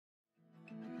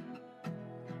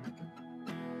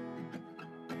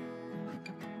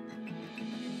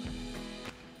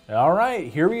All right,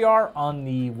 here we are on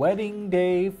the wedding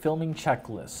day filming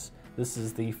checklist. This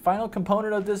is the final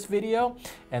component of this video,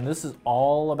 and this is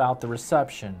all about the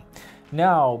reception.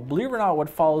 Now, believe it or not, what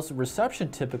follows the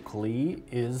reception typically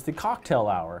is the cocktail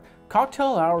hour.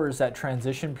 Cocktail hour is that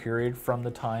transition period from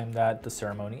the time that the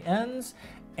ceremony ends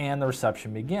and the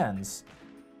reception begins.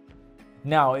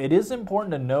 Now, it is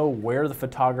important to know where the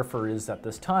photographer is at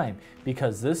this time,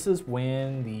 because this is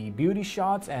when the beauty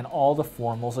shots and all the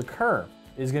formals occur.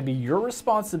 It is going to be your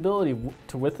responsibility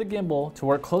with the gimbal to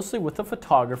work closely with the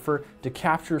photographer to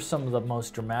capture some of the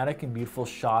most dramatic and beautiful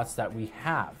shots that we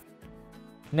have.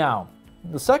 Now,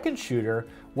 the second shooter,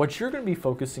 what you're going to be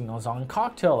focusing on is on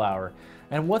cocktail hour.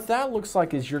 And what that looks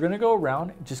like is you're going to go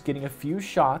around just getting a few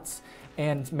shots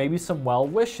and maybe some well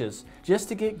wishes just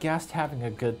to get guests having a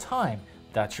good time.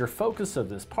 That's your focus of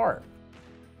this part.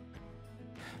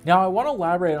 Now, I want to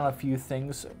elaborate on a few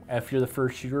things if you're the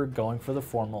first shooter going for the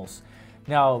formals.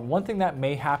 Now, one thing that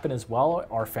may happen as well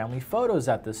are family photos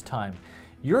at this time.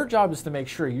 Your job is to make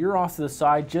sure you're off to the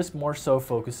side, just more so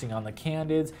focusing on the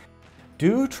candidates.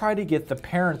 Do try to get the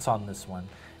parents on this one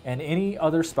and any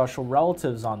other special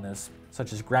relatives on this,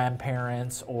 such as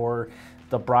grandparents or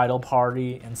the bridal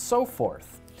party and so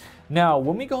forth. Now,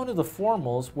 when we go into the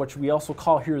formals, which we also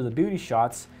call here the beauty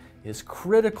shots, it's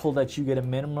critical that you get a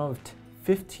minimum of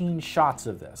 15 shots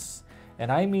of this.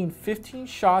 And I mean 15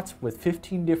 shots with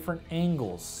 15 different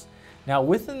angles. Now,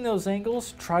 within those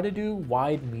angles, try to do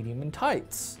wide, medium, and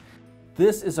tights.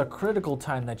 This is a critical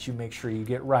time that you make sure you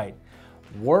get right.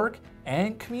 Work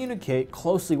and communicate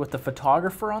closely with the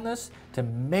photographer on this to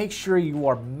make sure you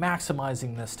are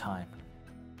maximizing this time.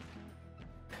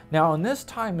 Now, in this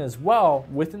time as well,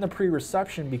 within the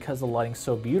pre-reception, because the lighting's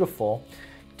so beautiful,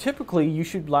 typically you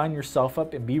should line yourself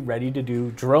up and be ready to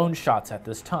do drone shots at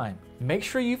this time. Make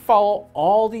sure you follow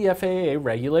all the FAA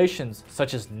regulations,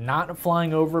 such as not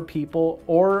flying over people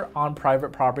or on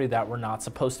private property that we're not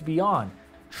supposed to be on.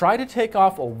 Try to take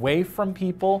off away from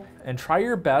people and try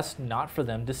your best not for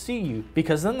them to see you,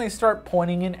 because then they start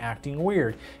pointing and acting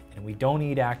weird, and we don't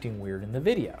need acting weird in the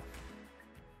video.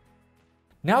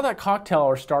 Now that cocktail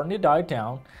are starting to die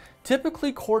down,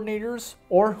 typically coordinators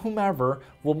or whomever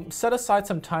will set aside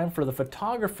some time for the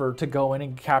photographer to go in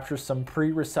and capture some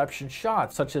pre-reception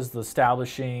shots, such as the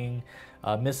establishing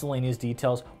miscellaneous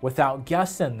details without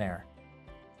guests in there.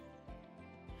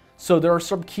 So there are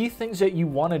some key things that you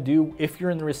want to do if you're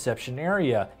in the reception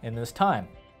area in this time.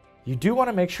 You do want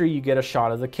to make sure you get a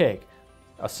shot of the cake.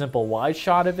 A simple wide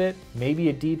shot of it, maybe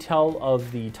a detail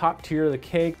of the top tier of the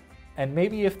cake, and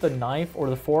maybe if the knife or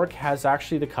the fork has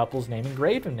actually the couple's name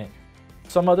engraved in it.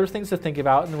 Some other things to think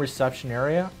about in the reception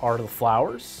area are the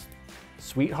flowers,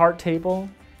 sweetheart table,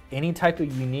 any type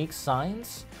of unique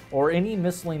signs, or any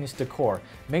miscellaneous decor.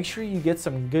 Make sure you get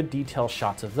some good detail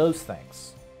shots of those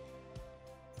things.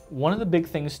 One of the big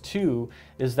things too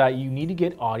is that you need to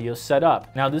get audio set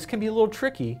up. Now, this can be a little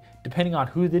tricky depending on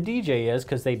who the DJ is,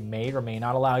 because they may or may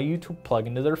not allow you to plug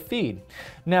into their feed.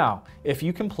 Now, if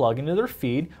you can plug into their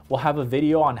feed, we'll have a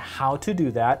video on how to do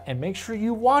that, and make sure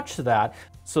you watch that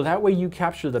so that way you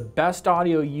capture the best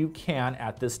audio you can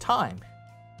at this time.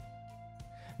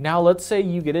 Now, let's say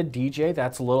you get a DJ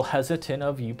that's a little hesitant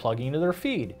of you plugging into their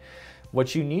feed.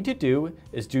 What you need to do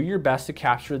is do your best to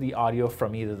capture the audio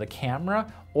from either the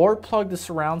camera or plug the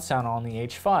surround sound on the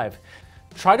H5.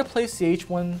 Try to place the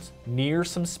H1s near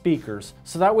some speakers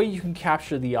so that way you can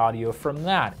capture the audio from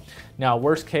that. Now,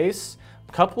 worst case,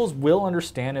 couples will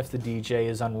understand if the DJ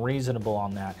is unreasonable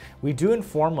on that. We do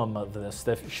inform them of this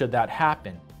should that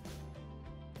happen.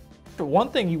 One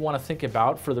thing you want to think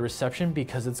about for the reception,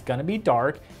 because it's going to be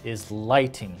dark, is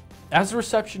lighting. As the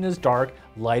reception is dark,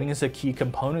 lighting is a key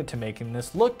component to making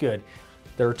this look good.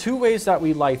 There are two ways that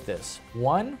we light this.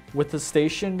 One, with the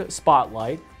stationed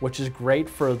spotlight, which is great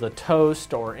for the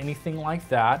toast or anything like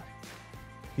that.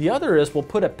 The other is we'll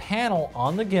put a panel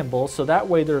on the gimbal so that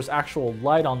way there's actual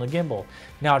light on the gimbal.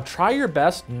 Now, try your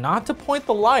best not to point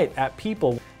the light at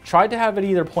people. Try to have it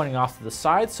either pointing off to the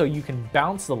side so you can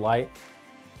bounce the light.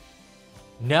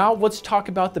 Now let's talk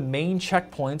about the main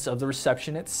checkpoints of the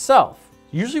reception itself.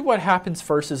 Usually what happens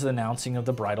first is the announcing of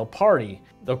the bridal party.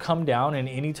 They'll come down in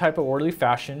any type of orderly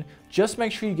fashion. Just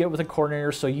make sure you get with a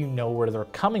coordinator so you know where they're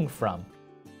coming from.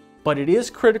 But it is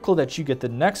critical that you get the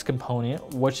next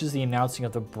component, which is the announcing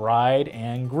of the bride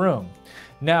and groom.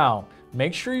 Now,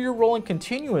 make sure you're rolling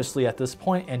continuously at this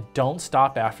point and don't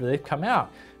stop after they've come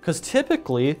out, because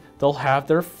typically they'll have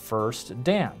their first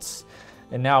dance.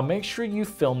 And now make sure you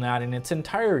film that in its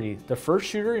entirety. The first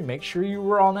shooter, make sure you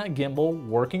were on that gimbal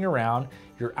working around,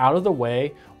 you're out of the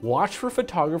way, watch for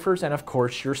photographers, and of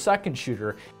course your second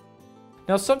shooter.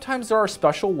 Now sometimes there are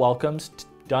special welcomes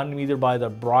done either by the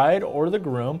bride or the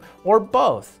groom or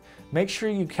both. Make sure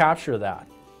you capture that.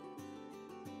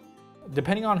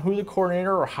 Depending on who the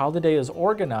coordinator or how the day is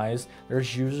organized,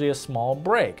 there's usually a small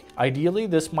break. Ideally,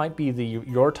 this might be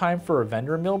your time for a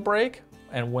vendor meal break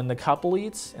and when the couple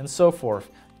eats and so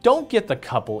forth. Don't get the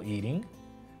couple eating.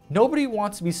 Nobody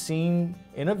wants to be seen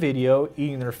in a video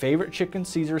eating their favorite chicken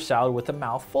Caesar salad with a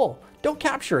mouth full. Don't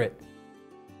capture it.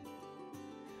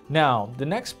 Now, the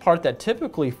next part that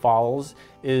typically follows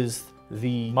is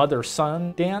the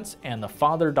mother-son dance and the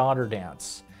father-daughter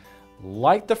dance.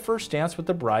 Like the first dance with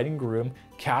the bride and groom,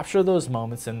 capture those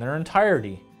moments in their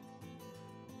entirety.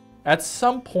 At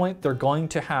some point, they're going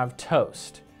to have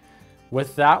toast.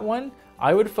 With that one,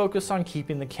 I would focus on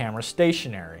keeping the camera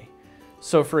stationary.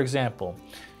 So for example,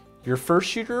 your first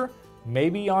shooter may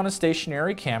be on a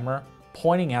stationary camera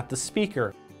pointing at the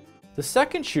speaker. The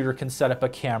second shooter can set up a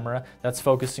camera that's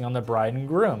focusing on the bride and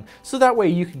groom, so that way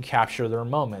you can capture their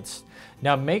moments.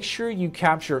 Now make sure you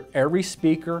capture every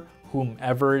speaker,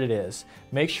 whomever it is.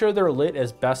 Make sure they're lit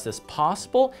as best as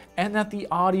possible and that the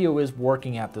audio is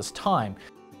working at this time.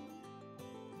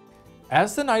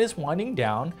 As the night is winding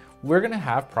down, we're gonna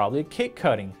have probably a cake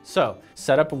cutting. So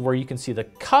set up where you can see the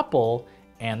couple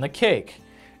and the cake.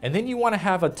 And then you wanna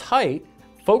have a tight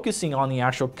focusing on the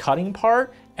actual cutting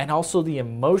part and also the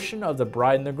emotion of the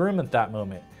bride and the groom at that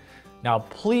moment. Now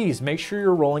please make sure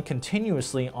you're rolling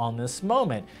continuously on this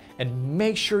moment and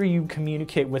make sure you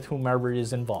communicate with whomever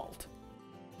is involved.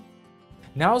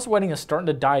 Now as the wedding is starting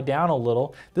to die down a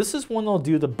little, this is when they'll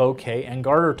do the bouquet and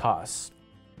garter toss.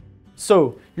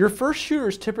 So your first shooter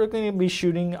is typically going to be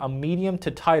shooting a medium to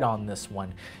tight on this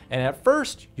one. And at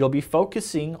first you'll be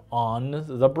focusing on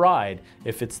the bride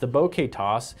if it's the bouquet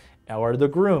toss, or the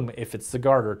groom if it's the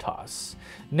garter toss.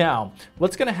 Now,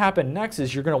 what's gonna happen next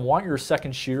is you're gonna want your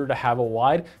second shooter to have a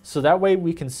wide, so that way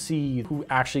we can see who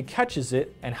actually catches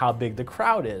it and how big the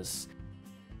crowd is.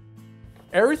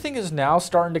 Everything is now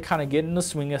starting to kind of get in the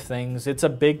swing of things. It's a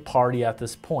big party at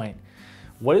this point.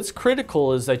 What is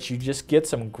critical is that you just get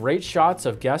some great shots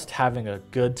of guests having a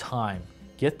good time.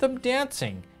 Get them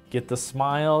dancing, get the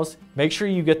smiles, make sure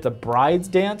you get the brides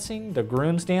dancing, the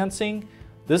grooms dancing.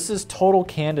 This is total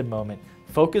candid moment.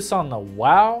 Focus on the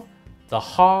wow, the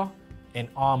ha, and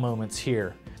ah moments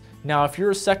here. Now, if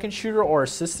you're a second shooter or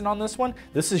assistant on this one,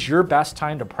 this is your best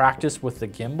time to practice with the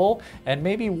gimbal and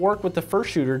maybe work with the first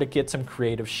shooter to get some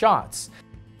creative shots.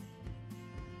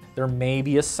 There may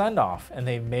be a send-off and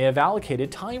they may have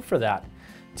allocated time for that.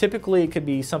 Typically, it could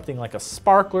be something like a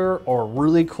sparkler or a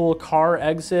really cool car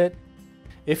exit.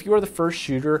 If you're the first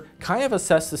shooter, kind of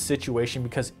assess the situation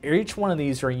because each one of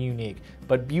these are unique.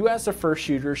 But you as the first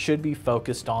shooter should be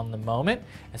focused on the moment.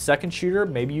 A second shooter,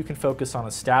 maybe you can focus on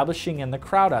establishing in the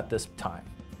crowd at this time.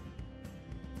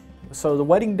 So the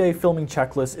wedding day filming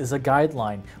checklist is a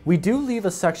guideline. We do leave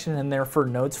a section in there for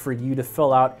notes for you to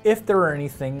fill out if there are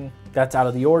anything that's out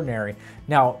of the ordinary.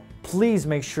 Now, please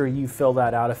make sure you fill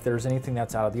that out if there's anything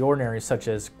that's out of the ordinary, such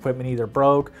as equipment either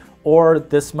broke or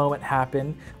this moment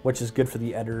happened, which is good for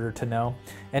the editor to know.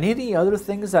 And any other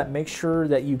things that make sure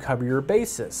that you cover your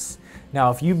bases.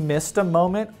 Now, if you missed a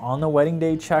moment on the wedding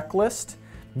day checklist,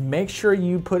 make sure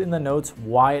you put in the notes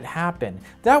why it happened.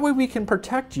 That way we can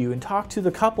protect you and talk to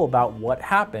the couple about what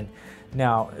happened.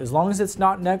 Now, as long as it's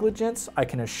not negligence, I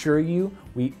can assure you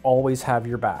we always have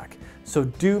your back. So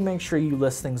do make sure you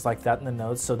list things like that in the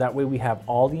notes so that way we have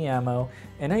all the ammo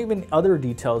and even other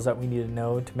details that we need to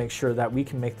know to make sure that we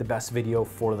can make the best video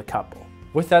for the couple.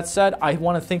 With that said, I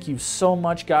want to thank you so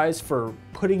much guys for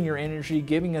putting your energy,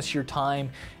 giving us your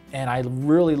time, and I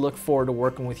really look forward to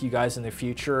working with you guys in the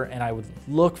future, and I would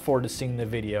look forward to seeing the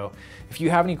video. If you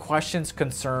have any questions,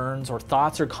 concerns, or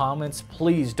thoughts or comments,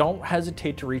 please don't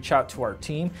hesitate to reach out to our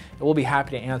team, and we'll be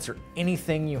happy to answer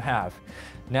anything you have.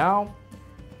 Now,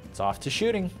 it's off to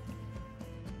shooting.